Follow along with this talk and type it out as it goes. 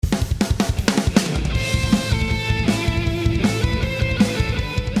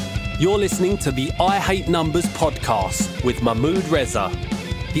You're listening to the I Hate Numbers podcast with Mahmood Reza.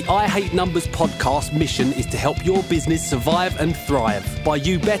 The I Hate Numbers podcast mission is to help your business survive and thrive by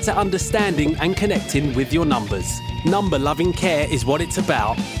you better understanding and connecting with your numbers. Number-loving care is what it's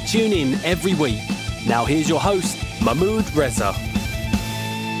about. Tune in every week. Now here's your host, Mahmood Reza.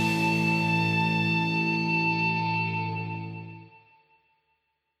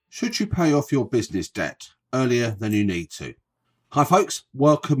 Should you pay off your business debt earlier than you need to? Hi folks,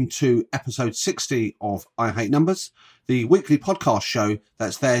 welcome to episode 60 of I Hate Numbers, the weekly podcast show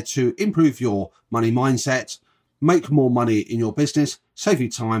that's there to improve your money mindset, make more money in your business, save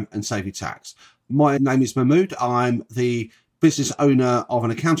you time and save you tax. My name is Mahmood. I'm the business owner of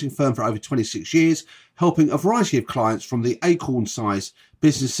an accounting firm for over 26 years, helping a variety of clients from the acorn size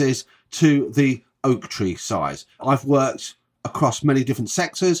businesses to the oak tree size. I've worked across many different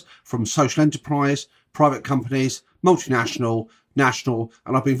sectors, from social enterprise, private companies, multinational, national,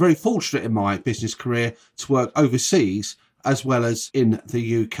 and I've been very fortunate in my business career to work overseas as well as in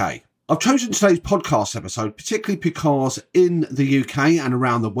the UK. I've chosen today's podcast episode particularly because in the UK and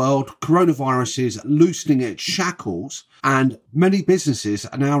around the world, coronavirus is loosening its shackles and many businesses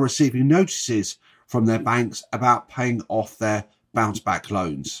are now receiving notices from their banks about paying off their bounce back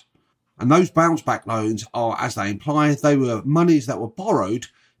loans. And those bounce back loans are, as they imply, they were monies that were borrowed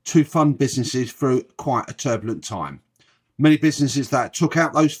to fund businesses through quite a turbulent time. Many businesses that took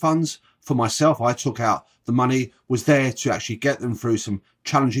out those funds, for myself, I took out the money, was there to actually get them through some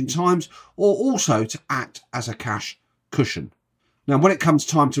challenging times or also to act as a cash cushion. Now, when it comes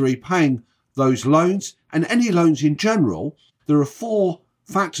time to repaying those loans and any loans in general, there are 4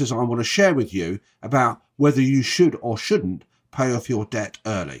 factors I want to share with you about whether you should or shouldn't pay off your debt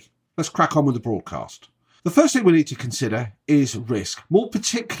early. Let's crack on with the broadcast. The first thing we need to consider is risk. More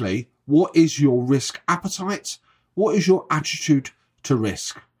particularly, what is your risk appetite? What is your attitude to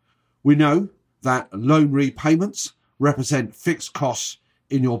risk? We know that loan repayments represent fixed costs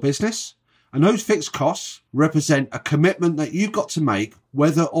in your business, and those fixed costs represent a commitment that you've got to make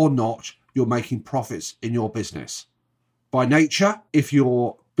whether or not you're making profits in your business. By nature, if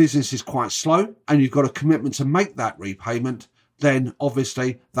your business is quite slow and you've got a commitment to make that repayment, then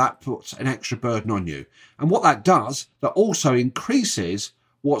obviously that puts an extra burden on you. And what that does, that also increases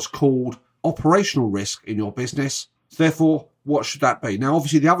what's called operational risk in your business. Therefore, what should that be? Now,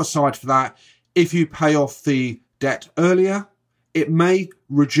 obviously, the other side for that, if you pay off the debt earlier, it may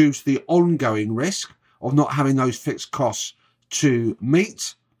reduce the ongoing risk of not having those fixed costs to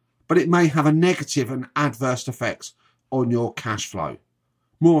meet, but it may have a negative and adverse effects on your cash flow.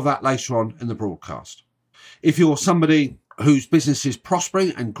 More of that later on in the broadcast. If you're somebody whose business is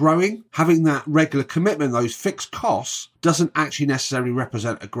prospering and growing, having that regular commitment, those fixed costs, doesn't actually necessarily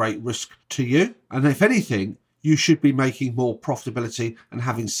represent a great risk to you. And if anything, you should be making more profitability and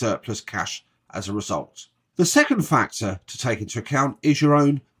having surplus cash as a result. The second factor to take into account is your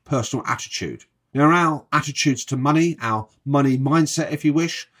own personal attitude. Now, our attitudes to money, our money mindset, if you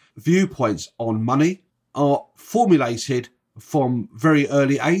wish, viewpoints on money are formulated from very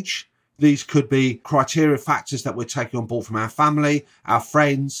early age. These could be criteria factors that we're taking on board from our family, our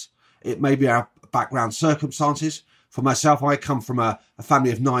friends. It may be our background circumstances. For myself, I come from a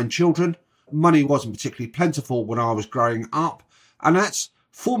family of 9 children. Money wasn't particularly plentiful when I was growing up. And that's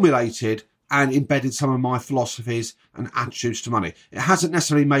formulated and embedded some of my philosophies and attitudes to money. It hasn't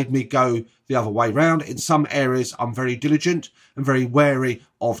necessarily made me go the other way round. In some areas, I'm very diligent and very wary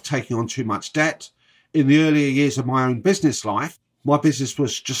of taking on too much debt. In the earlier years of my own business life, my business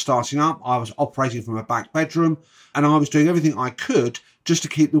was just starting up. I was operating from a back bedroom and I was doing everything I could just to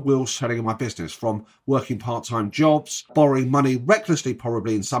keep the wheels turning in my business, from working part-time jobs, borrowing money recklessly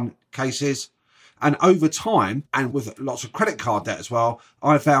probably in some cases. And over time, and with lots of credit card debt as well,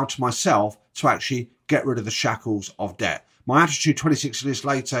 I vowed to myself to actually get rid of the shackles of debt. My attitude 26 years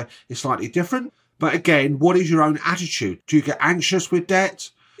later is slightly different. But again, what is your own attitude? Do you get anxious with debt?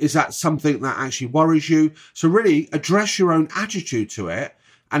 Is that something that actually worries you? So really address your own attitude to it.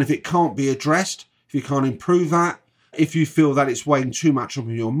 And if it can't be addressed, if you can't improve that, if you feel that it's weighing too much on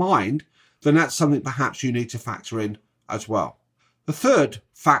your mind, then that's something perhaps you need to factor in as well. The third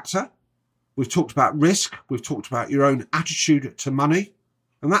factor, we've talked about risk. We've talked about your own attitude to money.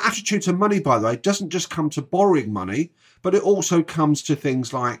 And that attitude to money, by the way, doesn't just come to borrowing money, but it also comes to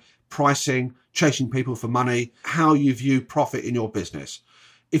things like pricing, chasing people for money, how you view profit in your business.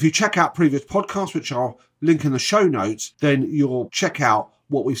 If you check out previous podcasts, which I'll link in the show notes, then you'll check out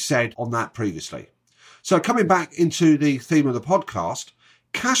what we've said on that previously. So coming back into the theme of the podcast,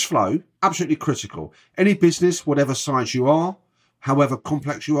 cash flow, absolutely critical. Any business, whatever size you are, however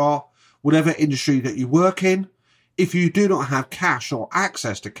complex you are, whatever industry that you work in, If you do not have cash or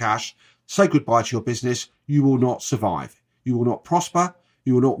access to cash, say goodbye to your business. You will not survive. You will not prosper.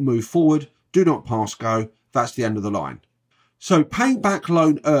 You will not move forward. Do not pass go. That's the end of the line. So paying back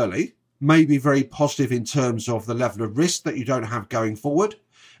loan early may be very positive in terms of the level of risk that you don't have going forward.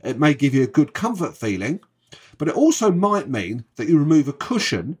 It may give you a good comfort feeling, but it also might mean that you remove a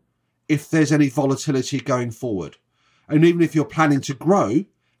cushion if there's any volatility going forward. And even if you're planning to grow,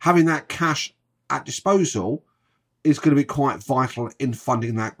 having that cash at disposal is going to be quite vital in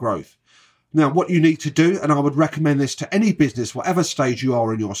funding that growth. Now, what you need to do, and I would recommend this to any business, whatever stage you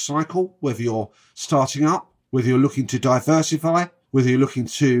are in your cycle, whether you're starting up, whether you're looking to diversify, whether you're looking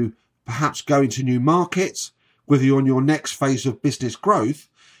to perhaps go into new markets, whether you're on your next phase of business growth,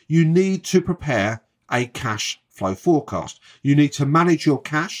 you need to prepare a cash flow forecast. You need to manage your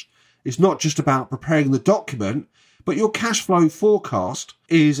cash. It's not just about preparing the document, but your cash flow forecast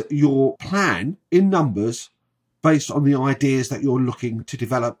is your plan in numbers based on the ideas that you're looking to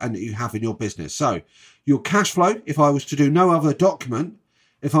develop and that you have in your business. So your cash flow, if I was to do no other document,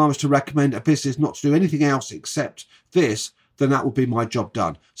 if I was to recommend a business not to do anything else except this, then that would be my job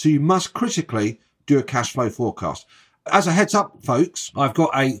done. So you must critically do a cash flow forecast. As a heads up, folks, I've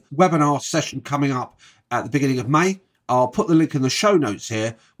got a webinar session coming up at the beginning of May. I'll put the link in the show notes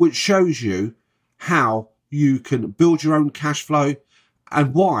here, which shows you how you can build your own cash flow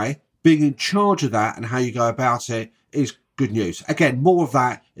and why being in charge of that and how you go about it is good news. Again, more of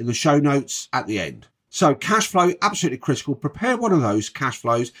that in the show notes at the end. So cash flow, absolutely critical. Prepare one of those cash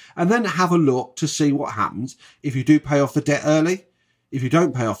flows and then have a look to see what happens if you do pay off the debt early. If you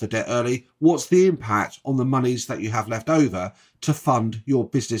don't pay off the debt early, what's the impact on the monies that you have left over to fund your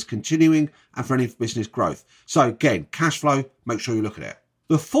business continuing and for any business growth? So again, cash flow, make sure you look at it.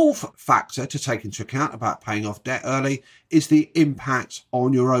 The fourth factor to take into account about paying off debt early is the impact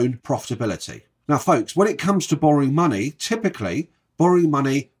on your own profitability. Now, folks, when it comes to borrowing money, typically borrowing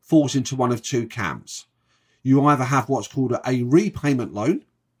money falls into one of two camps. You either have what's called a repayment loan.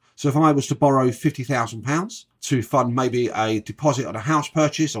 So if I was to borrow £50,000 to fund maybe a deposit on a house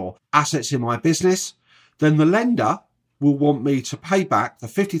purchase or assets in my business, then the lender will want me to pay back the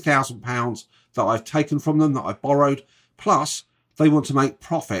 £50,000 that I've taken from them, that I've borrowed, plus they want to make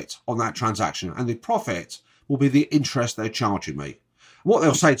profit on that transaction. And the profit will be the interest they're charging me. What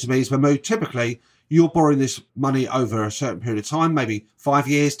they'll say to me is, Mahmood, typically you're borrowing this money over a certain period of time, maybe 5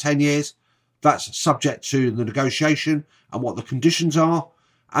 years, 10 years. That's subject to the negotiation and what the conditions are.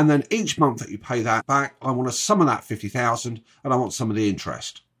 And then each month that you pay that back, I want a sum of that 50,000 and I want some of the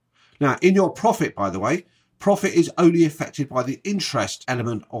interest. Now, in your profit, by the way, profit is only affected by the interest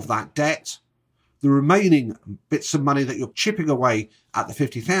element of that debt. The remaining bits of money that you're chipping away at the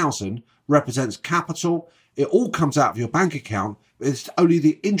 50,000 represents capital. It all comes out of your bank account. But it's only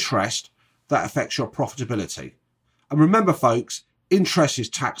the interest that affects your profitability. And remember, folks, interest is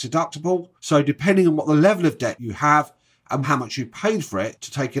tax deductible. So depending on what the level of debt you have and how much you paid for it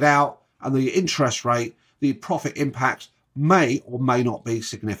to take it out and the interest rate, the profit impact may or may not be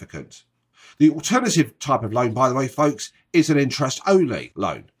significant. The alternative type of loan, by the way, folks, is an interest-only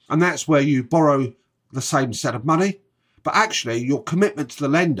loan. And that's where you borrow the same set of money, but actually your commitment to the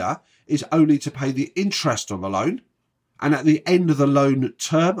lender is only to pay the interest on the loan. And at the end of the loan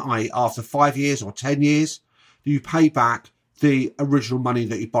term, i.e. after 5 years or 10 years, you pay back the original money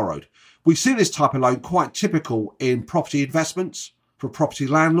that you borrowed. We see this type of loan quite typical in property investments for property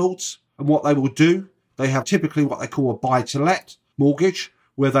landlords. And what they will do, they have typically what they call a buy-to-let mortgage,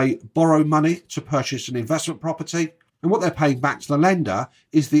 where they borrow money to purchase an investment property. And what they're paying back to the lender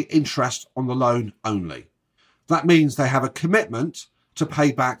is the interest on the loan only. That means they have a commitment to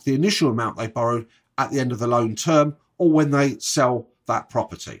pay back the initial amount they borrowed at the end of the loan term or when they sell that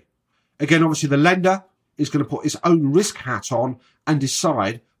property. Again, obviously the lender is going to put its own risk hat on and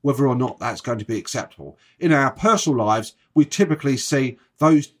decide whether or not that's going to be acceptable. In our personal lives, we typically see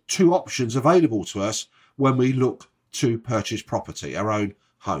those two options available to us when we look to purchase property, our own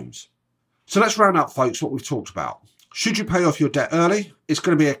homes. So let's round up, folks, what we've talked about. Should you pay off your debt early? It's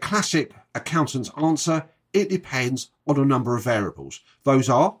going to be a classic accountant's answer. It depends on a number of variables. Those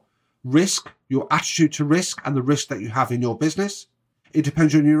are risk, your attitude to risk and the risk that you have in your business. It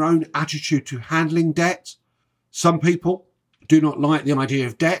depends on your own attitude to handling debt. Some people do not like the idea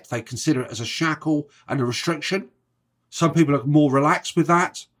of debt. They consider it as a shackle and a restriction. Some people are more relaxed with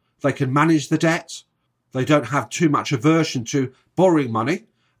that. They can manage the debt. They don't have too much aversion to borrowing money.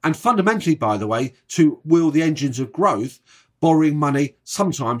 And fundamentally, by the way, to wheel the engines of growth, borrowing money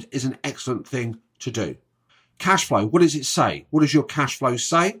sometimes is an excellent thing to do. Cash flow, what does it say? What does your cash flow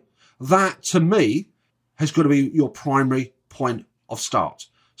say? That, to me, has got to be your primary point of start.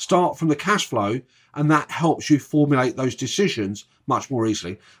 Start from the cash flow, and that helps you formulate those decisions much more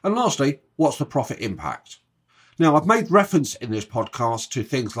easily. And lastly, what's the profit impact? Now, I've made reference in this podcast to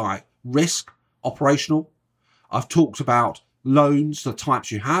things like risk, operational. I've talked about loans, the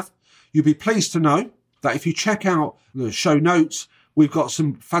types you have. You'll be pleased to know that if you check out the show notes, we've got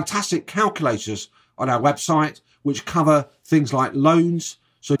some fantastic calculators on our website which cover things like loans.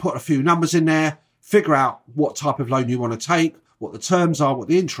 So put a few numbers in there, figure out what type of loan you want to take, what the terms are, what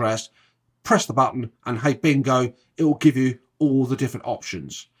the interest, press the button, and hey, bingo, it will give you all the different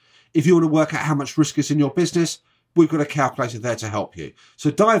options. If you want to work out how much risk is in your business, we've got a calculator there to help you.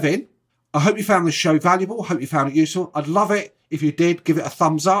 So dive in. I hope you found this show valuable. Hope you found it useful. I'd love it if you did. Give it a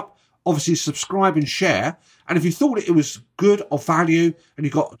thumbs up. Obviously, subscribe and share. And if you thought it was good or value and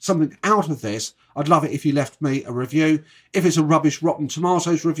you got something out of this, I'd love it if you left me a review. If it's a rubbish Rotten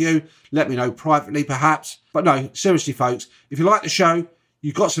Tomatoes review, let me know privately perhaps. But no, seriously, folks, if you like the show,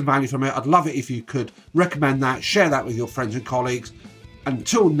 you got some value from it, I'd love it if you could recommend that, share that with your friends and colleagues.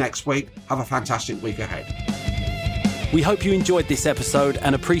 Until next week, have a fantastic week ahead. We hope you enjoyed this episode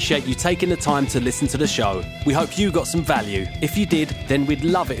and appreciate you taking the time to listen to the show. We hope you got some value. If you did, then we'd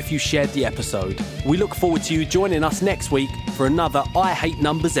love it if you shared the episode. We look forward to you joining us next week for another I Hate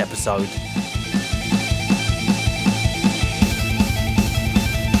Numbers episode.